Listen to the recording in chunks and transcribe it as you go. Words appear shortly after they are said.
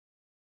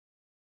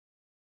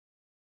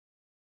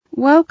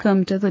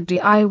Welcome to the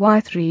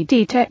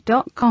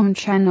DIY3DTech.com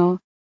channel.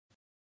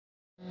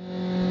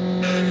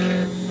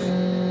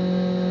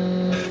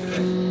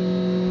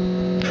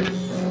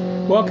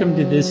 Welcome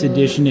to this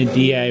edition of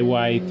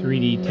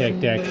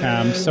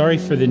DIY3DTech.com. Sorry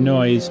for the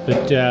noise,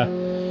 but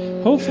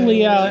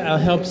hopefully I'll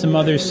help some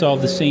others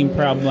solve the same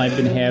problem I've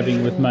been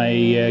having with my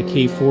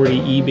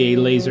K40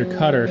 eBay laser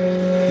cutter.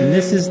 And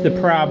this is the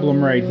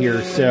problem right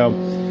here. So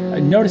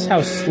notice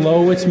how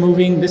slow it's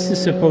moving. This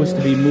is supposed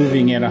to be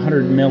moving at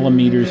 100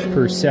 millimeters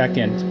per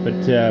second, but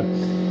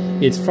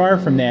it's far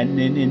from that.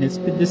 And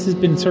this has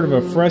been sort of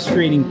a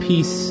frustrating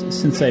piece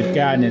since I've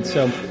gotten it.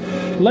 So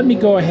let me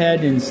go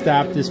ahead and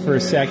stop this for a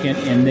second,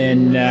 and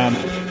then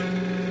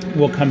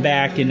we'll come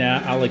back and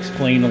I'll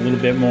explain a little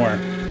bit more.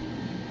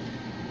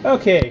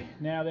 Okay,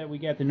 now that we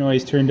got the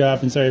noise turned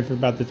off, and sorry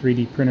about the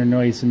 3D printer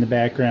noise in the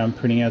background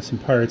printing out some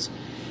parts.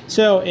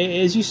 So,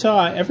 as you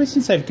saw, ever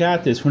since I've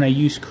got this, when I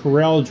use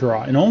Corel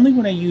Draw, and only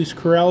when I use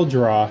Corel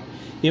Draw,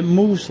 it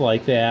moves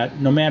like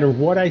that, no matter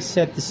what I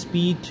set the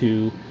speed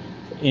to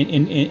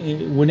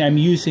when I'm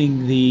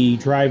using the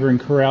driver in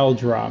Corel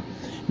Draw.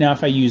 Now,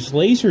 if I use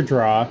Laser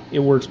Draw, it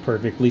works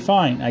perfectly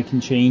fine. I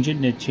can change it,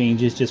 and it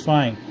changes just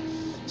fine.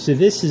 So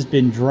this has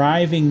been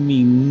driving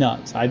me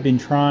nuts. I've been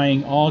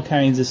trying all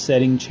kinds of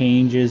setting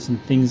changes and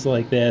things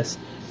like this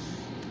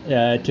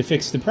to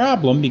fix the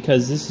problem,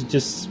 because this is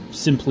just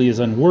simply is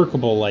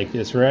unworkable like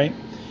this, right?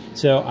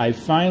 So I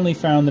finally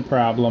found the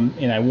problem,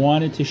 and I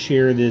wanted to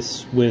share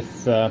this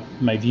with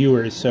my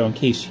viewers. So in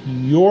case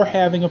you're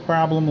having a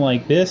problem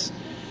like this,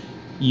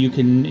 you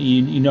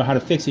know how to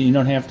fix it. You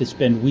don't have to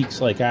spend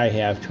weeks like I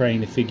have trying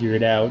to figure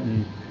it out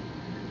and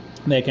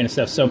that kind of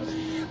stuff. So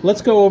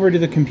let's go over to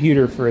the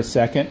computer for a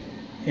second.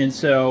 And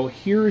so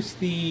here's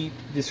the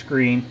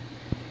screen.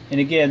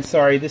 And again,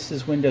 sorry, this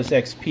is Windows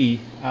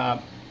XP.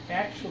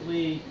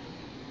 Actually,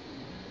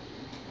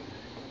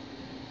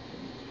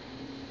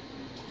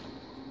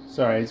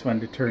 sorry, I just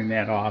wanted to turn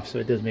that off so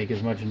it doesn't make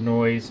as much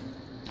noise.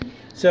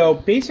 So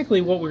basically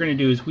what we're going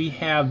to do is we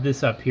have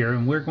this up here,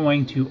 and we're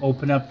going to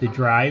open up the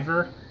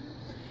driver,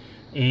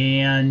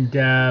 and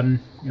oh,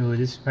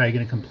 this is probably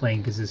going to complain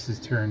because this is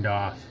turned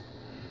off.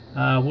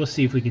 We'll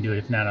see if we can do it.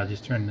 If not, I'll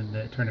just turn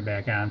it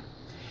back on.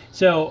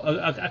 So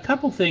a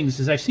couple things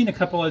is I've seen a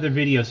couple other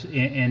videos,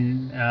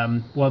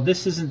 and well,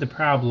 this isn't the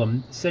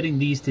problem. Setting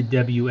these to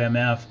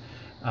WMF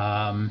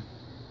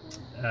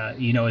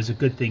you know, is a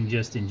good thing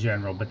just in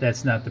general, but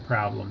that's not the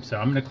problem. So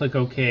I'm going to click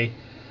OK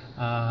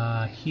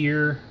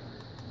here.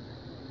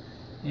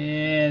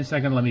 And it's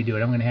not going to let me do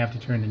it. I'm going to have to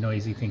turn the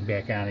noisy thing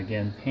back on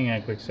again. Hang on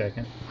a quick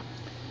second.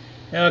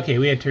 Okay,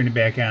 we have to turn it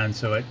back on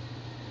so it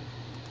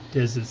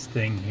does its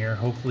thing here.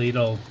 Hopefully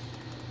it'll...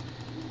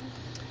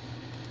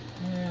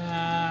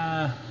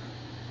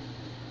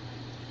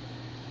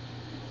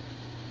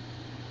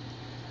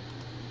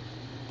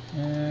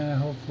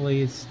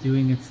 hopefully it's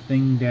doing its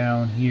thing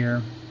down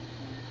here.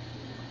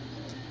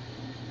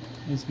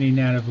 This may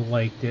not have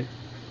liked it.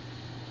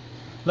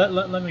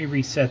 Let me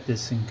reset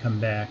this and come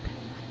back.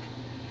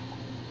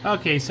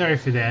 Okay, sorry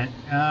for that.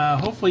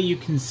 Hopefully you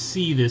can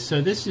see this.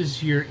 So this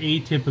is your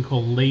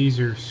atypical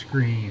laser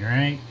screen,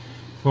 right,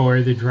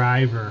 for the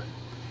driver.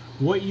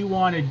 What you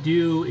want to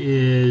do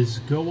is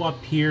go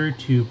up here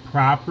to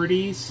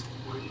Properties,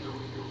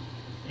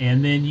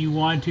 and then you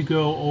want to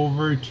go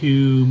over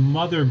to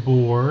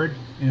Motherboard,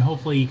 and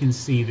hopefully you can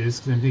see this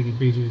because I'm taking a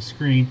picture of the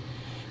screen.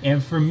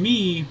 And for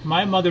me,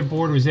 my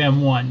motherboard was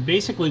M1.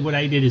 Basically what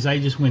I did is I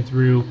just went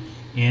through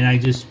and I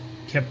just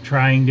kept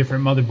trying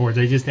different motherboards.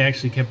 I just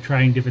actually kept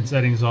trying different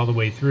settings all the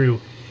way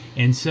through.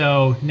 And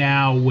so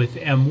now with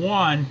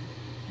M1,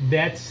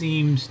 that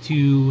seems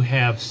to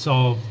have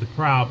solved the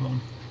problem.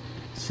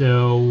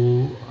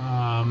 So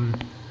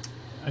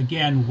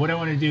again, what I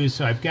want to do is,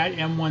 so I've got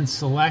M1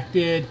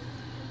 selected,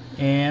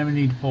 and I'm going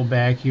to need to pull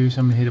back here,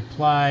 so I'm going to hit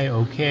apply,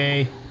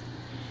 okay.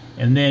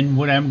 And then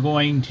what I'm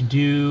going to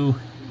do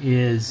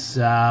is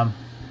I'm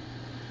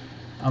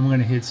going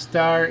to hit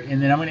start,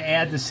 and then I'm going to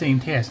add the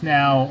same task.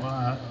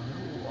 Now,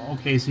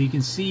 okay, so you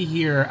can see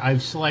here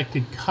I've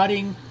selected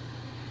cutting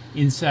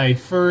inside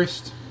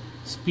first,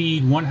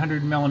 speed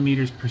 100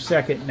 millimeters per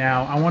second.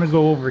 Now I want to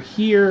go over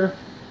here.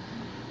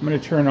 I'm going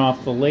to turn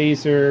off the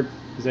laser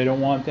because I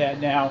don't want that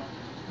now.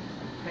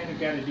 Kind of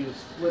got to do a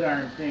split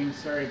arm thing.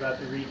 Sorry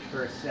about the reach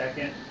for a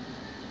second.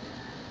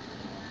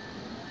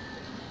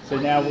 So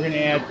now we're going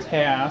to add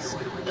task.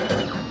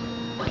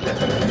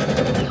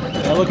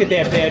 Now look at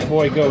that bad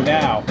boy go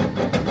now.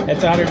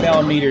 That's 100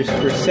 millimeters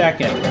per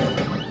second.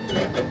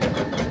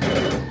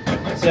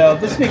 So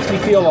this makes me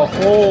feel a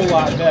whole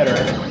lot better.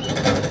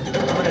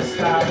 I'm going to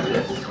stop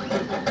this.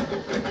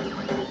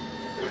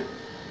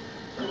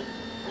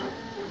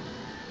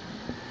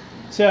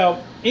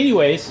 So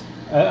anyways,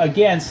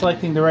 again,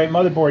 selecting the right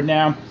motherboard.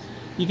 Now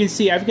you can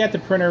see I've got the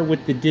printer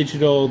with the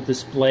digital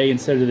display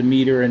instead of the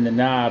meter and the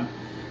knob.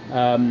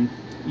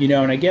 You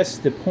know, and I guess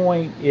the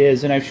point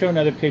is, and I've shown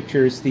other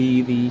pictures,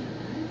 the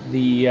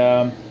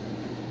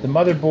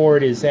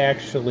motherboard is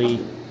actually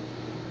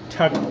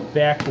tucked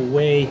back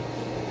away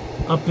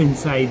up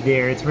inside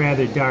there. It's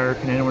rather dark,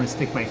 and I don't want to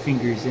stick my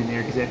fingers in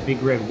there because that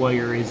big red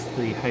wire is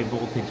the high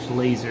voltage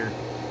laser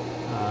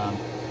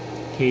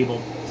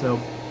cable. So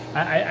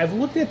I've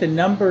looked at the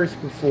numbers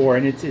before,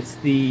 and it's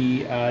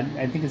the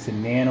I think it's a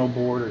nano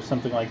board or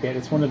something like that.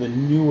 It's one of the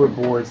newer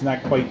boards,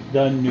 not quite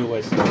the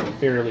newest, but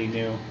fairly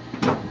new.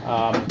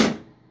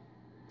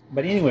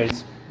 But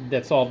anyways,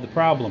 that solved the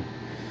problem.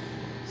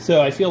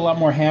 So I feel a lot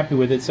more happy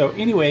with it. So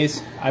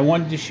anyways, I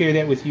wanted to share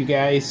that with you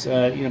guys, you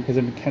know, because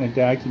I've been kind of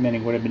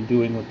documenting what I've been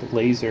doing with the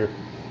laser.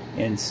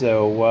 And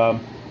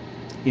so,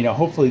 you know,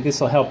 hopefully this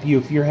will help you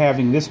if you're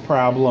having this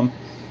problem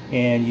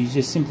and you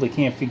just simply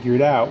can't figure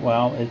it out.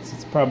 Well,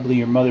 it's probably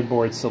your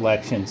motherboard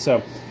selection.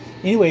 So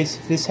anyways,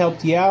 if this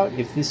helped you out,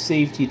 if this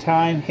saved you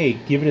time, hey,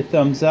 give it a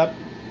thumbs up.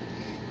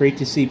 Great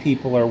to see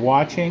people are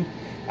watching.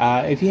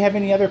 If you have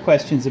any other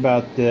questions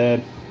about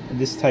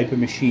this type of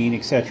machine,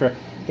 etc.,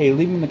 hey,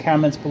 leave them in the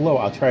comments below.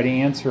 I'll try to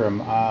answer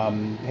them.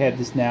 I've had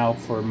this now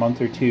for a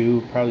month or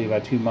two, probably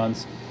about 2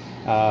 months.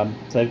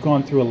 So I've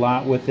gone through a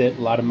lot with it,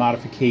 a lot of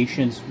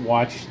modifications.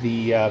 Watch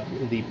the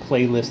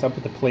playlist. I'll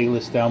put the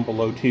playlist down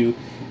below too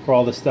for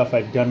all the stuff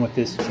I've done with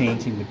this,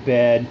 changing the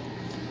bed,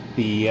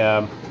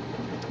 the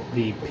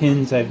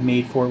pins I've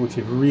made for it, which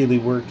have really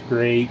worked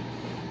great.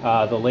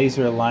 The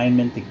laser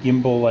alignment, the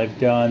gimbal I've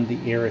done,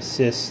 the air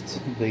assist,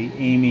 the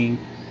aiming.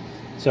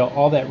 So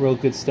all that real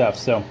good stuff.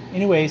 So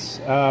anyways,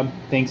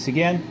 thanks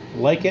again.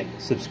 Like it,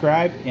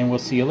 subscribe, and we'll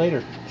see you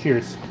later.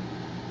 Cheers.